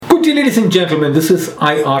Good day, ladies and gentlemen. This is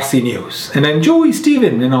IRC News, and I'm Joey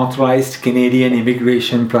Stephen, an authorized Canadian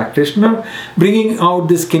immigration practitioner, bringing out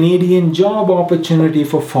this Canadian job opportunity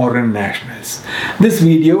for foreign nationals. This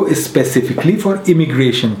video is specifically for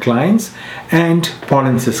immigration clients and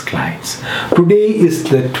Polinsys clients. Today is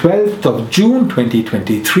the 12th of June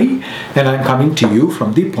 2023, and I'm coming to you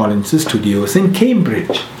from the Polinsys studios in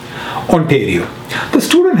Cambridge, Ontario. The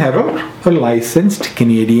Student Herald, a licensed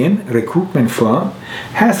Canadian recruitment firm,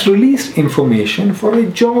 has released information for a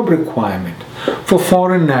job requirement for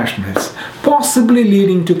foreign nationals, possibly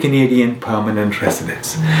leading to Canadian permanent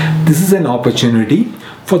residence. This is an opportunity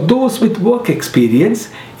for those with work experience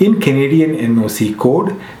in Canadian NOC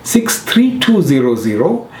code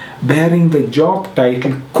 63200, bearing the job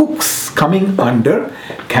title Cooks, coming under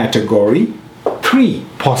category 3,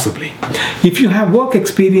 possibly. If you have work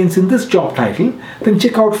experience in this job title, then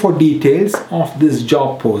check out for details of this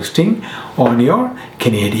job posting on your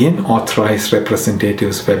Canadian Authorized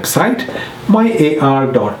Representative's website,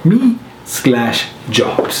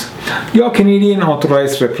 myar.me/jobs. Your Canadian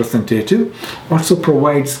Authorized Representative also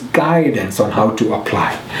provides guidance on how to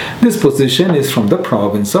apply. This position is from the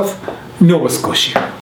province of Nova Scotia.